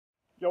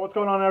Yo, what's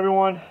going on,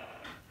 everyone?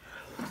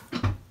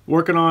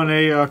 Working on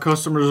a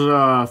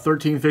customer's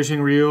 13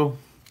 fishing reel.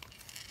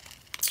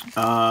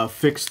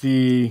 Fixed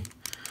the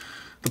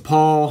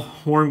pawl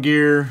worm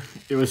gear.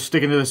 It was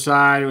sticking to the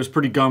side. It was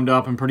pretty gummed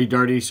up and pretty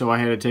dirty, so I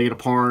had to take it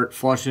apart,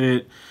 flush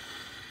it,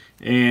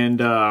 and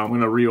I'm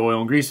gonna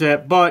re-oil and grease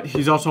it. But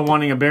he's also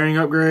wanting a bearing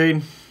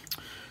upgrade,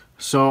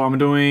 so I'm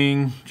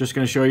just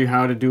gonna show you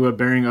how to do a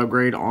bearing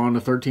upgrade on the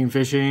 13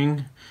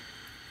 fishing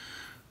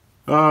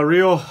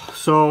reel.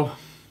 So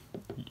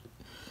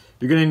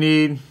you're going to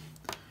need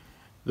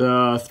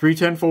the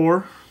 310-4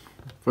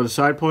 for the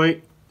side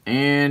plate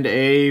and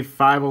a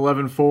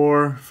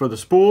 511-4 for the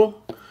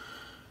spool.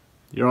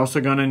 You're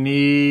also going to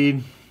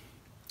need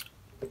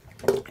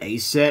a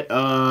set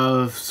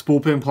of spool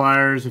pin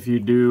pliers if you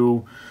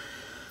do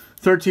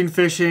 13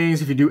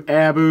 fishings, if you do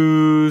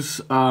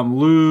abus,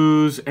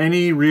 lose,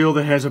 any reel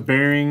that has a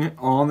bearing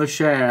on the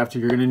shaft.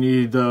 You're going to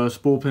need the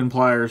spool pin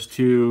pliers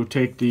to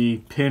take the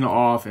pin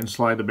off and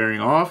slide the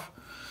bearing off.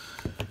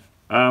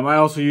 I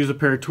also use a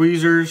pair of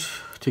tweezers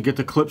to get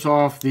the clips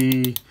off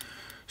the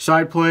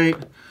side plate.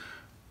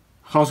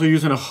 Also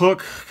using a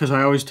hook because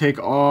I always take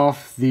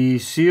off the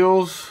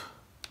seals.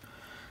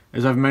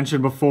 As I've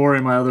mentioned before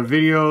in my other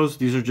videos,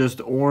 these are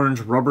just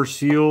orange rubber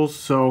seals.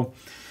 So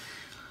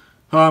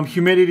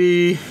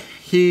humidity,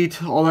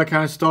 heat, all that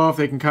kind of stuff,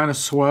 they can kind of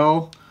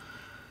swell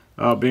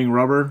being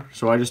rubber.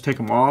 So I just take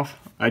them off.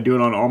 I do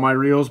it on all my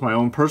reels, my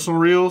own personal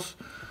reels.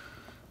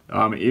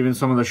 Even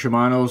some of the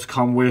Shimano's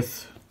come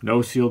with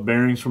no sealed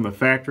bearings from the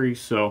factory.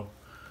 So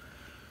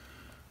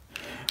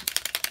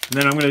and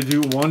then I'm going to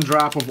do 1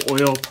 drop of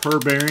oil per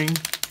bearing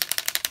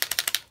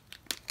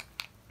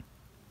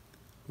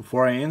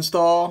before I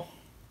install.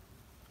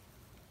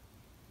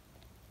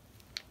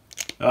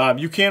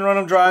 You can run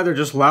them dry. They're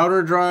just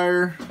louder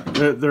drier.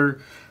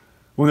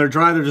 When they're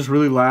dry, they're just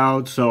really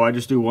loud. So I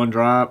just do 1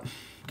 drop.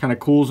 Kind of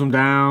cools them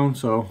down.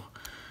 So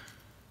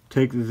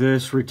take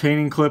this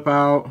retaining clip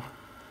out.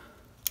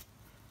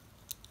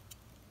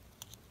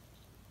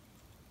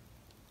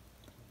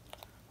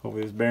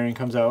 Hopefully this bearing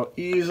comes out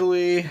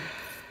easily. A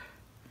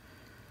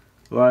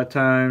lot of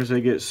times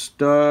they get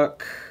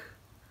stuck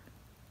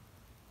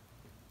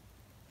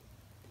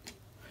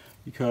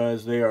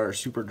because they are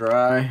super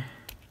dry.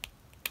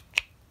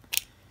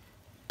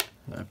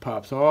 That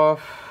pops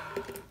off.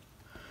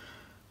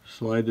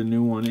 Slide the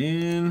new one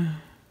in.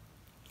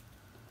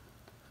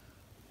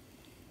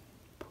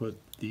 Put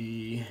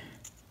the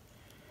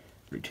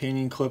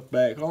retaining clip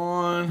back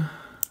on.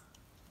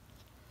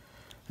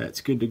 That's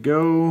good to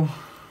go.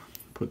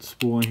 Put the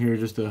spool in here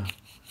just to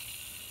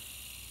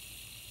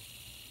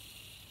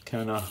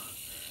kind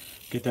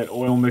of get that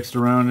oil mixed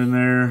around in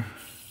there.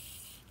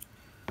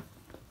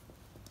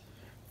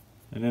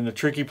 And then the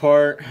tricky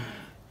part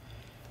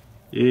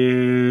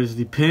is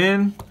the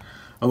pin.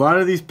 A lot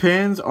of these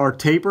pins are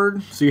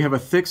tapered, so you have a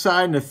thick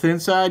side and a thin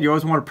side. You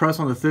always want to press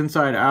on the thin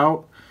side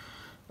out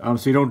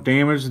so you don't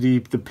damage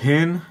the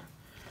pin.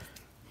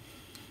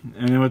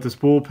 And then with the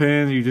spool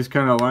pins, you just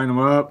kind of line them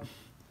up.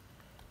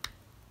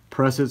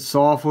 Press it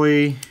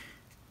softly.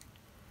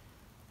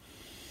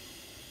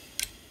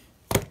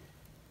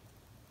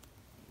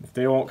 If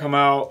they won't come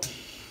out,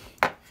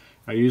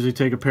 I usually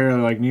take a pair of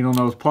like needle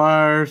nose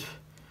pliers,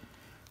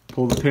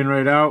 pull the pin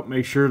right out,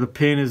 make sure the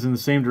pin is in the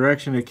same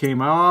direction it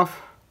came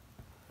off.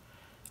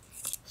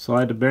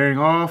 Slide the bearing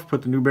off,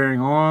 put the new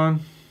bearing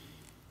on.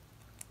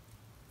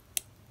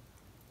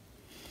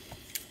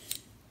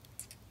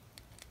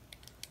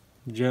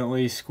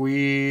 Gently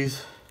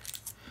squeeze.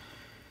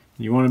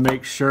 You want to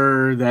make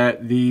sure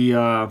that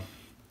the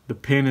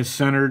pin is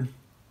centered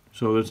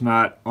so it's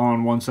not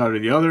on one side or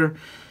the other,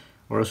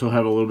 or else you'll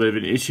have a little bit of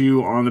an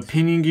issue on the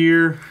pinion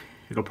gear.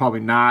 It'll probably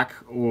knock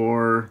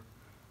or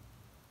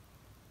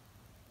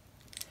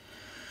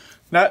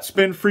not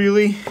spin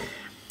freely.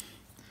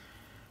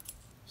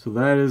 So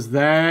that is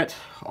that.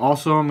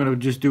 Also, I'm going to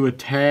just do a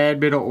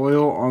tad bit of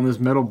oil on this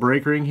metal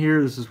brake ring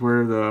here. This is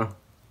where the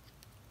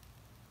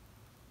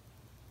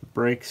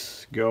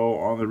brakes go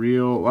on the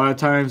reel. A lot of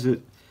times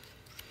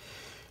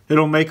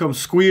it'll make them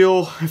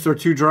squeal if they're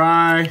too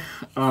dry.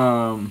 A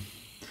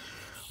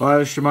lot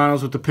of the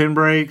Shimano's with the pin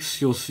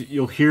brakes, you'll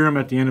hear them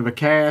at the end of a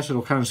cast.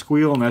 It'll kind of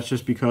squeal, and that's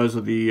just because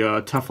of the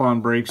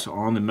Teflon brakes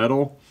on the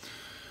metal.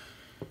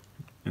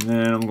 And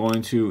then I'm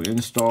going to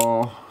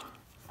install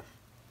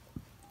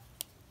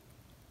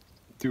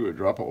through a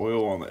drop of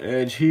oil on the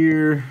edge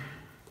here.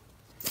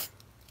 A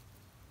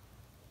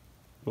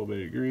little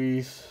bit of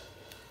grease.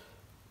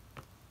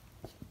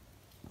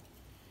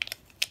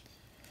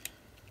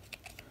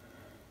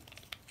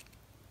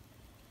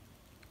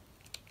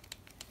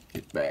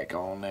 Get back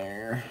on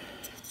there.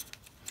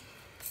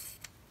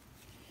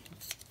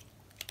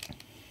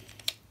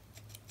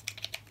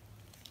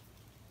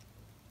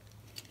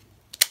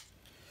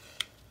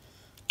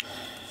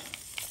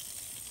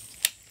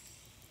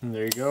 And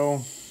there you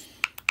go.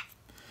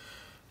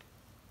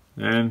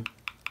 And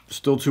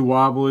still too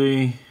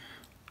wobbly.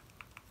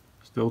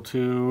 Still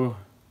too.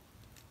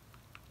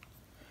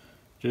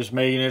 Just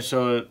making it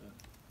so that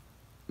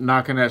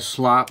knocking that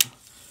slop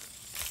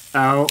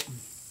out.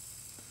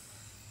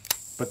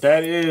 But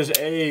that is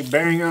a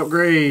bearing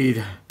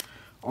upgrade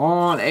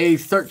on a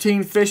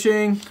 13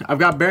 fishing. I've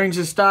got bearings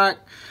in stock.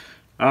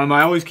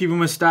 I always keep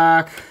them in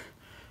stock.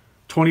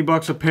 20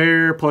 bucks a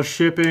pair plus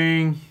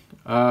shipping.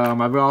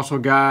 I've also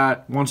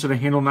got one set of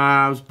handle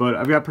knobs, but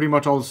I've got pretty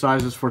much all the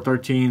sizes for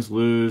 13s,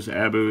 Lus,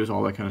 Abus,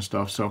 all that kind of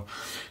stuff. So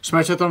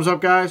smash that thumbs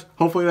up, guys.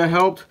 Hopefully that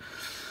helped.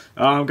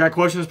 Got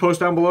questions, post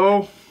down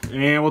below,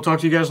 and we'll talk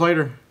to you guys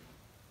later.